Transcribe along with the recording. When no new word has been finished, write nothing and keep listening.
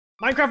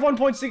Minecraft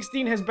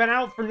 1.16 has been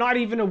out for not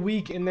even a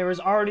week, and there is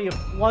already a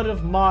flood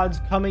of mods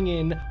coming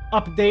in,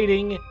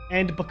 updating,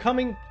 and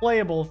becoming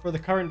playable for the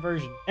current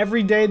version.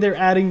 Every day they're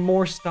adding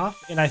more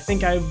stuff, and I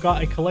think I've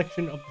got a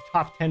collection of the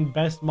top 10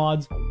 best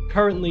mods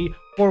currently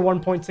for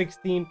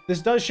 1.16.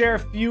 This does share a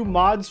few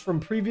mods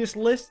from previous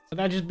lists, but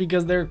that's just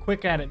because they're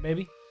quick at it,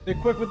 baby. They're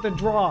quick with the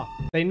draw.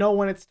 They know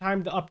when it's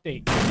time to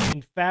update.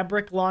 And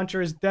Fabric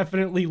Launcher is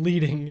definitely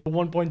leading the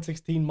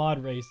 1.16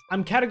 mod race.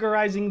 I'm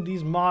categorizing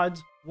these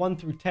mods 1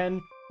 through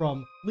 10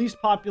 from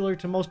least popular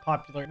to most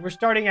popular. We're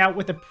starting out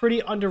with a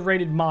pretty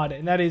underrated mod,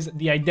 and that is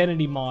the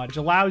Identity mod, which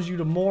allows you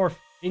to morph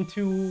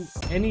into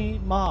any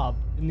mob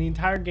in the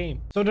entire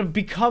game. So to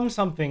become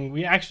something,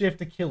 we actually have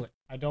to kill it.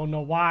 I don't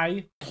know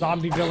why.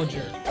 Zombie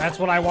villager. That's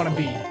what I want to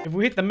be. If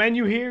we hit the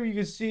menu here, you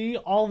can see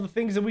all the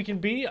things that we can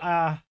be.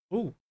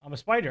 Ooh, I'm a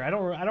spider. I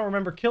don't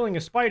remember killing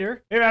a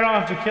spider. Maybe I don't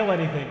have to kill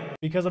anything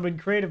because I'm in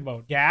creative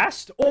mode.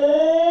 Ghast.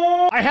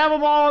 Oh, I have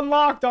them all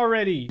unlocked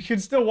already. You can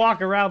still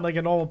walk around like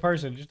a normal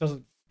person. It just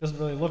doesn't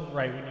really look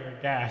right when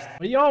you're Ghast.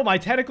 But yo, my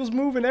tentacles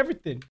move and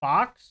everything.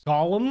 Fox,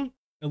 Golem,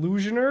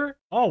 Illusioner.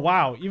 Oh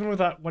wow, even with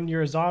that, when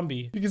you're a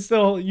zombie, you can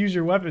still use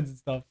your weapons and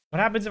stuff. What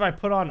happens if I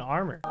put on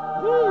armor?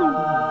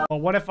 Woo!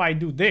 But what if I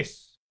do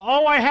this?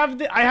 Oh, I have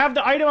the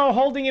item I'm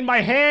holding in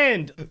my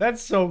hand.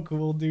 That's so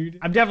cool, dude.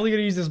 I'm definitely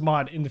gonna use this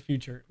mod in the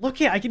future. Look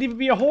here, I can even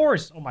be a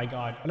horse. Oh my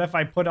god. What if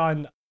I put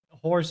on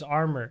horse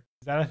armor?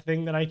 Is that a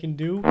thing that I can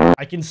do?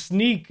 I can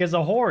sneak as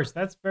a horse.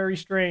 That's very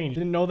strange.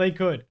 Didn't know they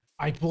could.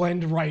 I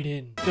blend right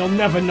in. They'll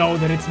never know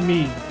that it's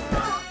me.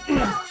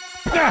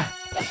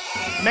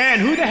 Man,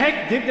 who the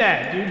heck did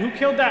that, dude? Who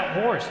killed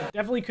that horse? It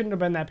definitely couldn't have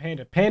been that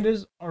panda.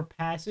 Pandas are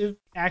passive,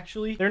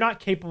 actually. They're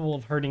not capable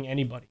of hurting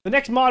anybody. The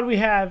next mod we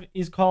have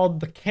is called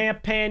the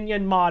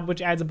Companion mod,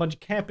 which adds a bunch of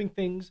camping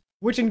things,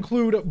 which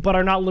include, but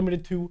are not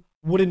limited to,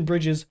 wooden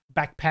bridges,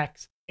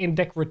 backpacks, and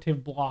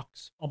decorative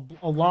blocks.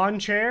 A lawn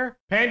chair.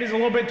 Panda's a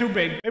little bit too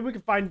big. Maybe we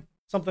can find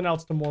something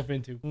else to morph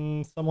into.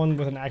 Someone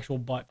with an actual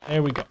butt.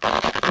 There we go.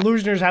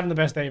 Illusioner's having the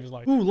best day of his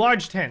life. Ooh,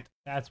 large tent.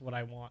 That's what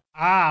I want.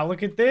 Ah,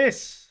 look at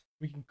this.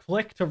 We can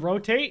click to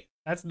rotate.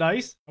 That's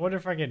nice. I wonder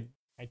if can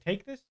I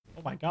take this?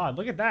 Oh my god,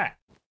 look at that.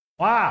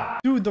 Wow.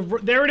 Dude,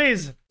 there it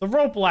is. The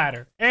rope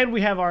ladder. And we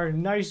have our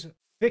nice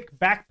thick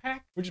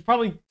backpack, which is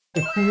probably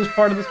the coolest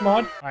part of this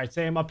mod. All right,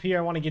 say I'm up here.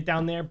 I want to get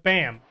down there.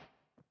 Bam.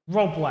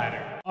 Rope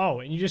ladder. Oh,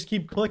 and you just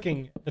keep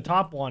clicking the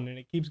top one and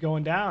it keeps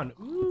going down.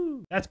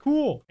 Ooh, that's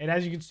cool. And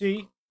as you can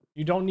see,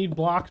 you don't need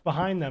blocks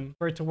behind them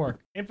for it to work.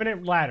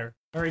 Infinite ladder.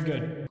 Very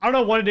good. I don't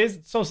know what it is.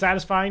 It's so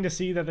satisfying to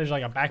see that there's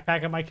like a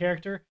backpack on my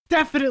character.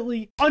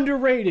 Definitely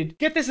underrated.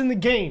 Get this in the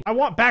game. I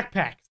want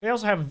backpacks. They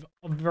also have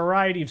a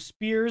variety of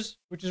spears,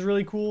 which is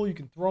really cool. You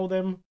can throw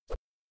them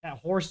at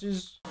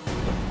horses.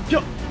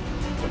 Yo!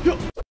 Yo!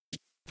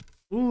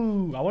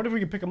 Ooh, I wonder if we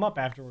can pick them up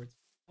afterwards.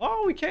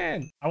 Oh, we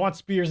can. I want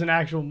spears in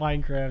actual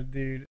Minecraft,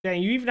 dude.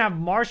 Dang, you even have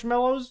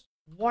marshmallows?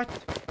 What?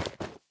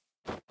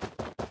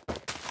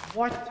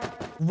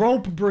 What?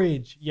 Rope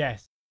bridge.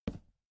 Yes.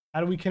 How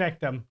do we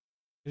connect them?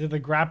 Is it the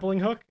grappling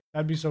hook?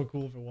 That'd be so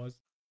cool if it was.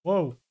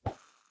 Whoa. I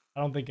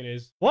don't think it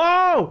is.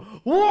 Whoa!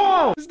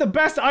 Whoa! This is the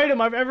best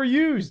item I've ever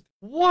used.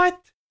 What?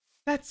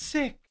 That's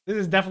sick. This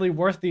is definitely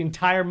worth the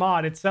entire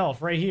mod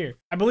itself right here.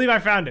 I believe I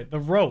found it. The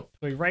rope.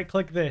 So we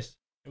right-click this.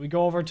 And we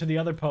go over to the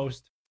other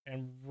post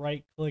and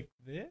right-click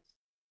this.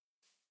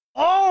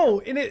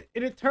 Oh! And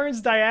it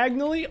turns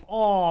diagonally?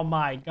 Oh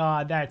my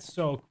god, that's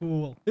so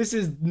cool. This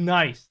is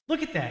nice.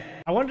 Look at that.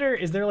 I wonder,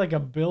 is there like a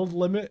build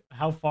limit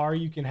how far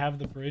you can have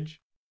the bridge?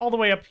 All the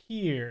way up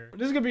here.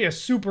 This is gonna be a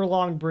super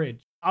long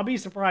bridge. I'll be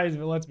surprised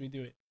if it lets me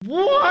do it.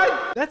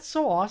 What? That's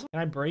so awesome.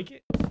 Can I break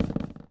it?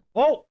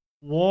 Oh,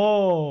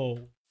 whoa.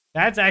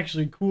 That's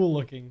actually cool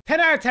looking. 10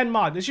 out of 10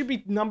 mod. This should be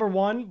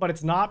 #1, but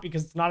it's not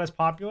because it's not as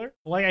popular.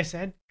 Like I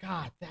said,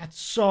 god, that's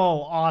so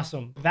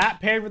awesome. That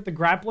paired with the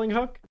grappling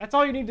hook, that's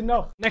all you need to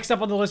know. Next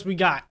up on the list, we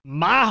got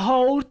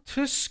Maho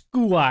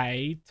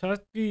Tuskuai.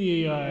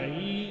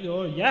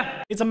 Oh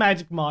yeah. It's a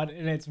magic mod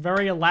and it's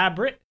very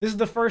elaborate. This is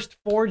the first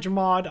Forge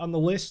mod on the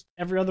list.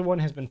 Every other one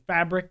has been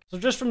Fabric. So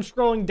just from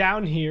scrolling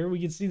down here, we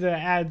can see that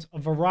it adds a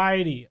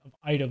variety of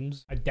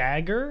items. A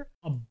dagger,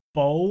 a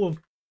bow of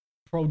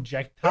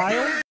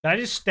projectile. Did I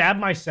just stab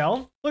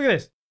myself? Look at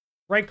this.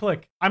 Right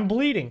click. I'm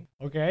bleeding.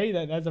 Okay,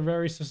 that's a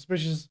very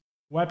suspicious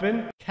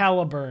weapon.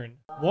 Caliburn.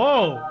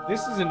 Whoa,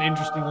 this is an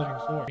interesting looking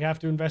sword. We have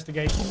to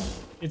investigate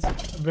its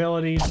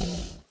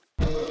abilities.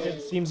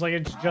 It seems like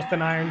it's just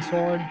an iron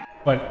sword,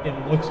 but it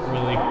looks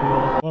really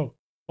cool. Whoa,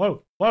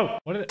 whoa, whoa.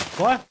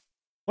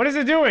 What is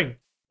it doing?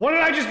 What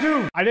did I just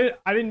do? I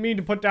didn't mean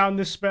to put down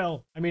this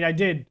spell. I mean, I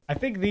did. I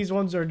think these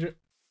ones are just...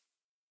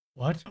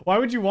 What? Why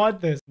would you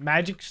want this?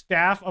 Magic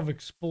staff of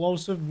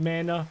explosive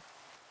mana.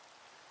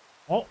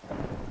 Oh.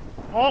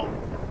 Oh.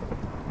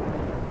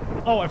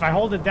 Oh, if I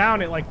hold it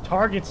down, it like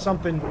targets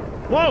something.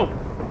 Whoa.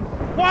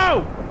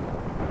 Whoa.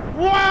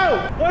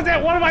 Whoa. What's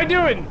that? What am I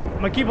doing? I'm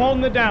gonna keep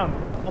holding it down.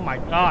 Oh my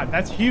god,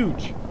 that's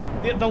huge.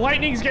 The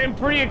lightning's getting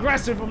pretty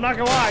aggressive, I'm not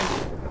gonna lie.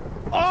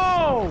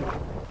 Oh.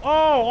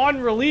 Oh,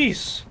 on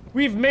release.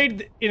 We've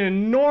made an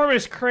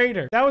enormous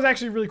crater. That was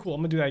actually really cool.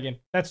 I'm gonna do that again.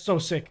 That's so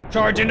sick.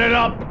 Charging it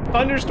up.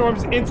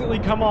 Thunderstorms instantly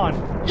come on.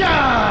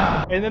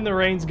 Yeah! And then the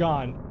rain's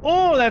gone.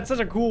 Oh, that's such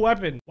a cool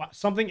weapon. Wow,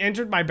 something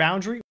entered my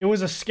boundary. It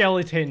was a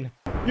skeleton.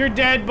 You're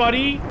dead,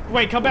 buddy.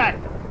 Wait, come back.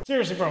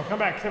 Seriously, bro, come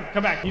back.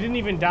 Come back. You didn't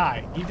even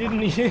die. You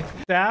didn't even...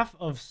 Staff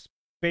of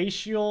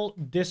Spatial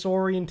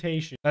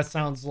Disorientation. That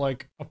sounds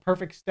like a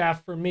perfect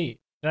staff for me.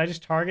 Did I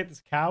just target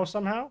this cow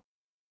somehow?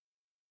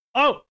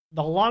 Oh,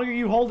 the longer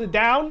you hold it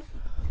down,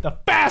 the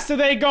faster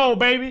they go,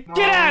 baby.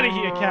 Get out of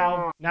here,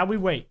 cow. Now we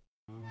wait.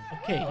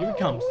 Okay, here it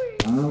comes.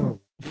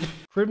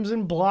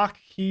 Crimson block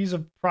keys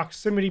of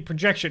proximity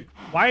projection.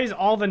 Why is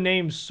all the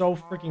names so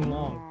freaking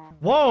long?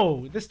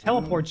 Whoa, this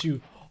teleports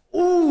you.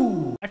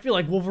 Ooh, I feel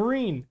like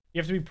Wolverine. You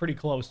have to be pretty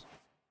close.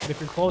 But if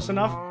you're close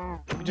enough,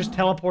 it just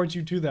teleports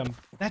you to them.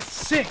 That's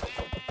sick.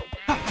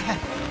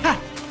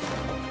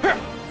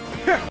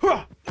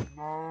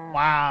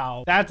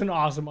 Wow, that's an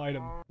awesome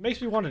item.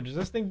 Makes me wonder, does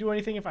this thing do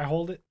anything if I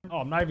hold it? Oh,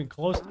 I'm not even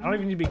close. I don't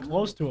even need to be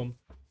close to him.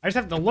 I just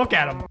have to look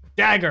at him.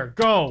 Dagger,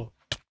 go.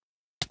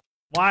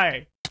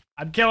 Why?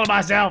 I'm killing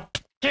myself.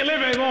 Can't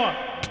live anymore.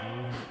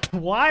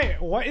 Why?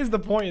 What is the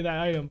point of that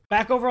item?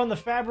 Back over on the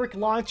fabric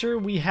launcher,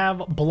 we have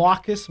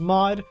Blockus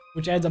mod,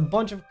 which adds a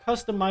bunch of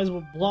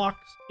customizable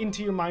blocks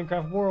into your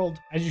Minecraft world.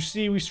 As you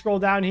see, we scroll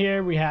down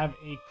here, we have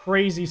a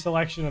crazy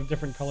selection of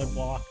different colored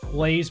blocks.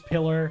 Blaze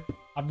pillar.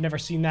 I've never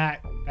seen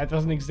that. That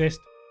doesn't exist.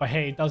 But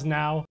hey, it does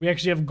now. We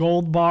actually have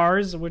gold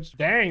bars, which,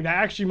 dang, that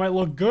actually might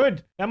look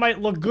good. That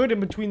might look good in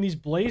between these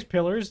blaze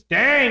pillars.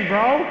 Dang,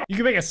 bro. You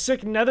can make a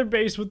sick nether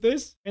base with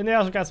this. And they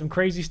also got some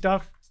crazy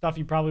stuff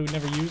you probably would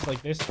never use,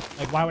 like this.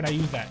 Like, why would I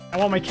use that? I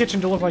want my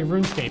kitchen to look like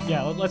RuneScape.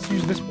 Yeah, let's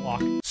use this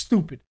block.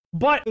 Stupid.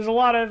 But there's a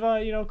lot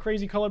of, you know,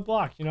 crazy colored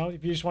blocks, you know?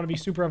 If you just want to be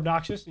super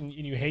obnoxious and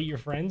you hate your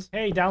friends.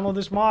 Hey, download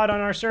this mod on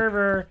our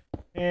server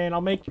and I'll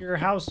make your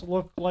house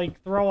look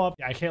like throw up.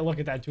 Yeah, I can't look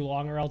at that too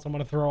long or else I'm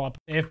going to throw up.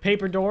 They have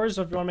paper doors,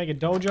 so if you want to make a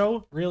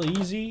dojo, really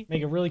easy.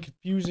 Make a really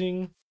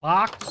confusing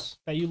box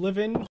that you live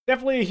in.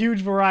 Definitely a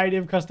huge variety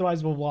of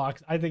customizable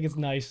blocks. I think it's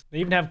nice. They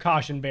even have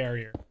caution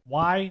barrier.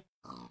 Why?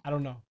 I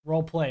don't know.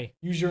 Role play.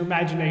 Use your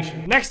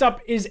imagination. Next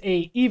up is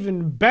a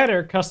even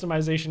better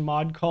customization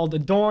mod called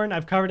Adorn.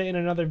 I've covered it in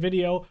another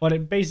video, but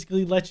it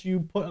basically lets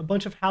you put a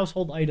bunch of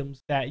household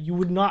items that you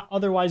would not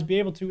otherwise be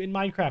able to in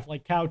Minecraft,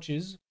 like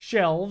couches,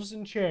 shelves,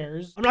 and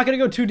chairs. I'm not going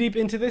to go too deep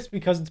into this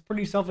because it's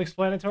pretty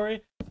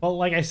self-explanatory, but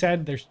like I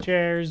said, there's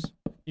chairs,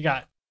 you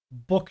got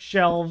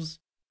bookshelves,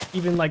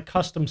 even like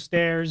custom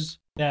stairs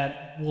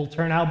that will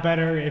turn out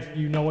better if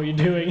you know what you're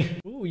doing.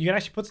 Ooh, you can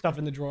actually put stuff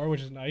in the drawer,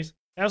 which is nice.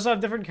 They also have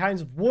different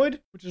kinds of wood,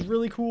 which is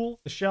really cool.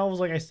 The shelves,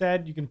 like I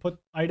said, you can put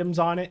items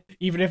on it.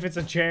 Even if it's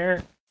a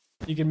chair,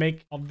 you can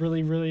make a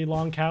really, really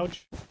long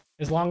couch.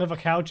 As long of a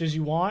couch as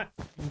you want.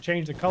 You can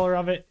change the color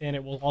of it, and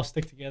it will all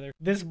stick together.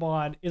 This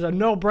mod is a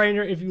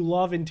no-brainer if you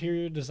love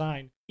interior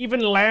design. Even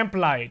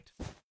lamplight.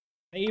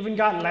 They even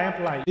got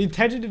lamplight. The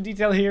attention to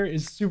detail here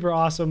is super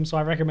awesome, so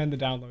I recommend the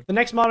download. The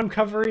next mod I'm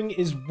covering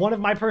is one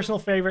of my personal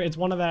favorite. It's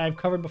one that I've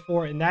covered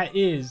before, and that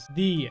is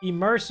the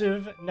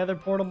immersive nether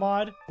portal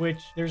mod, which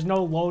there's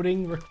no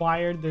loading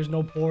required. There's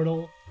no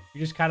portal. You're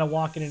just kind of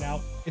walking it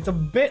out. It's a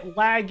bit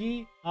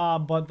laggy,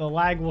 but the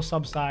lag will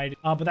subside.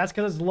 But that's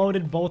because it's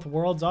loaded both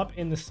worlds up,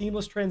 and the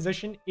seamless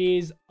transition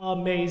is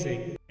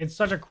amazing. It's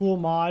such a cool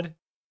mod,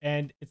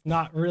 and it's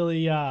not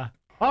really... Oh,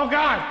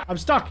 God! I'm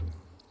stuck!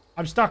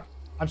 I'm stuck.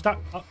 I'm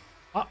stuck.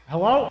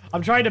 Hello?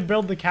 I'm trying to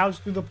build the couch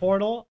through the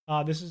portal.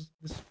 This is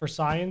for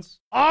science.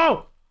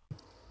 Oh!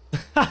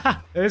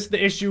 This is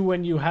the issue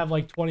when you have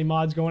like 20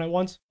 mods going at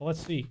once. Well,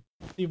 let's see.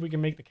 Let's see if we can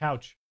make the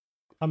couch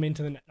come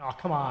into the... Oh,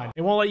 come on.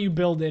 It won't let you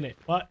build in it.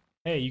 But,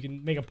 hey, you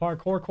can make a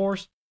parkour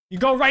course. You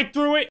go right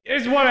through it.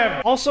 It's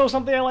whatever. Also,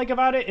 something I like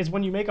about it is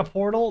when you make a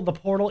portal, the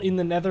portal in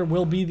the nether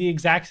will be the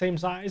exact same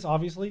size,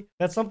 obviously.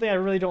 That's something I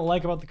really don't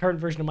like about the current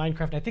version of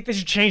Minecraft. I think they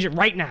should change it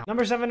right now.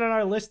 Number 7 on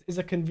our list is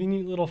a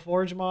convenient little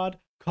forge mod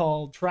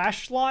called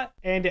Trash Slot.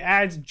 And it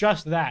adds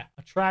just that.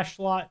 A trash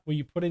slot where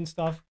you put in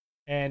stuff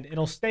and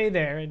it'll stay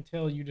there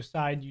until you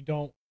decide you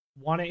don't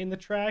want it in the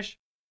trash.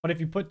 But if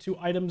you put 2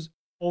 items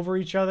over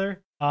each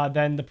other,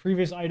 then the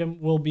previous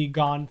item will be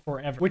gone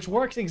forever, which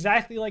works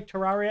exactly like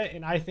Terraria,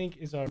 and I think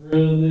is a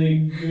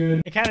really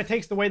good... It kind of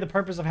takes away the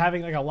purpose of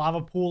having like a lava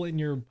pool in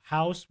your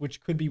house,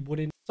 which could be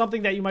wooden.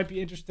 Something that you might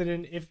be interested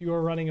in if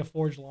you're running a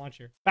forge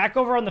launcher. Back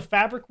over on the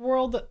fabric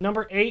world,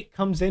 number 8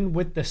 comes in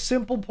with the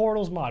simple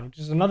portals mod, which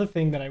is another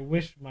thing that I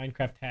wish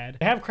Minecraft had.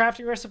 They have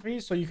crafting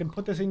recipes, so you can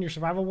put this in your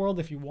survival world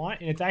if you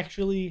want, and it's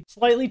actually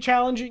slightly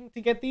challenging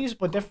to get these,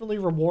 but definitely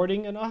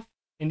rewarding enough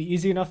and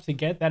easy enough to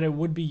get that it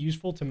would be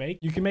useful to make.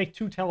 You can make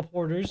 2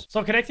 teleporters.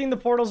 So connecting the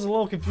portals is a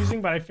little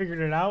confusing, but I figured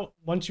it out.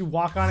 Once you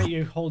walk on it,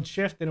 you hold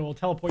shift and it will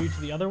teleport you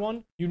to the other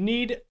one. You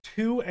need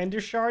 2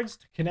 ender shards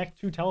to connect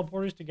 2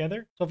 teleporters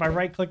together. So if I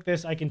right click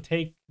this, I can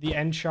take the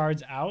end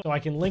shards out. So I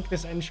can link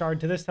this end shard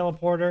to this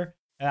teleporter,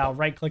 and I'll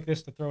right click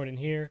this to throw it in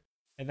here,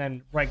 and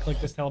then right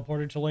click this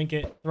teleporter to link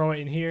it, throw it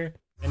in here.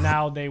 and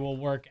now they will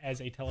work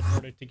as a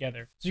teleporter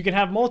together. So you can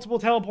have multiple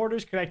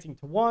teleporters connecting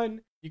to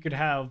one. You could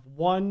have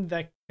one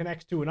that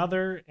connects to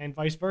another and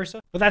vice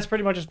versa. But that's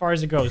pretty much as far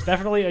as it goes.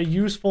 Definitely a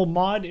useful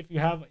mod if you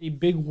have a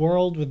big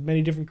world with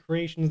many different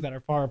creations that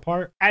are far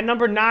apart. At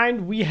number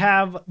 9, we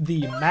have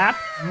the map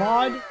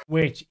mod,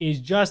 which is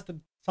just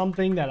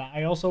something that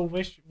I also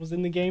wish was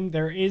in the game.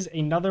 There is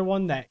another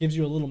one that gives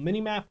you a little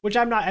mini map, which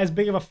I'm not as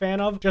big of a fan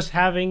of. Just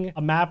having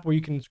a map where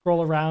you can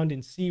scroll around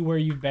and see where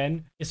you've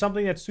been is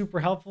something that's super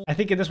helpful. I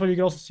think in this one you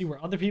can also see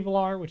where other people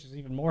are, which is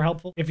even more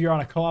helpful if you're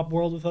on a co-op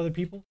world with other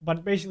people. But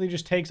it basically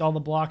just takes all the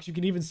blocks. You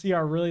can even see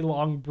our really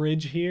long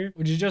bridge here,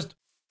 which is just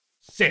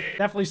sick.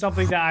 Definitely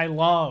something that I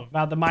love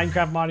about the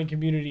Minecraft modding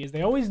community is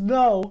they always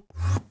know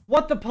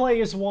what the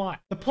players want.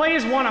 The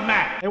players want a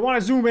map. They want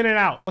to zoom in and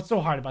out. What's so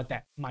hard about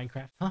that?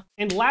 Minecraft, huh?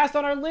 And last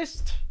on our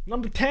list,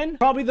 number 10,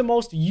 probably the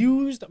most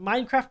used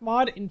Minecraft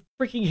mod in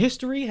freaking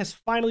history, has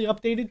finally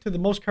updated to the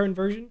most current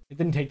version. It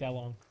didn't take that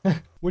long,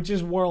 which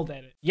is World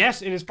Edit.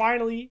 Yes, it is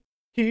finally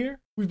here.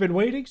 We've been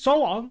waiting so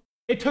long.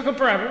 It took them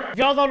forever. If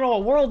y'all don't know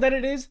what World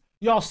Edit is,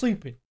 y'all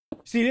sleeping.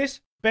 See this?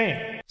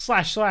 Bam.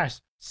 Slash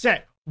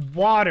set.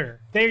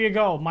 Water. There you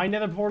go. My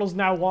nether portal's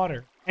now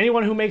water.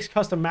 Anyone who makes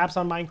custom maps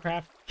on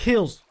Minecraft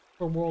kills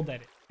for World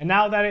Edit. And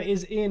now that it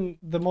is in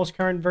the most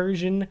current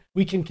version,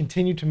 we can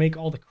continue to make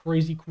all the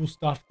crazy cool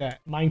stuff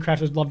that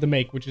Minecrafters love to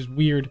make, which is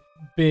weird,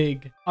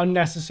 big,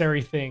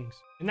 unnecessary things.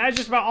 And that's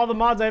just about all the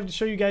mods I have to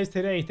show you guys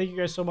today. Thank you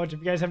guys so much. If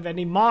you guys have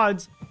any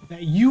mods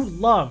that you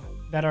love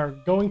that are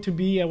going to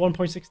be at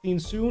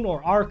 1.16 soon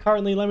or are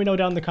currently, let me know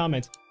down in the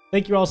comments.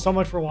 Thank you all so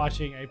much for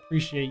watching. I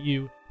appreciate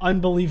you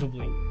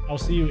unbelievably. I'll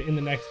see you in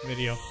the next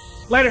video.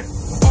 Later.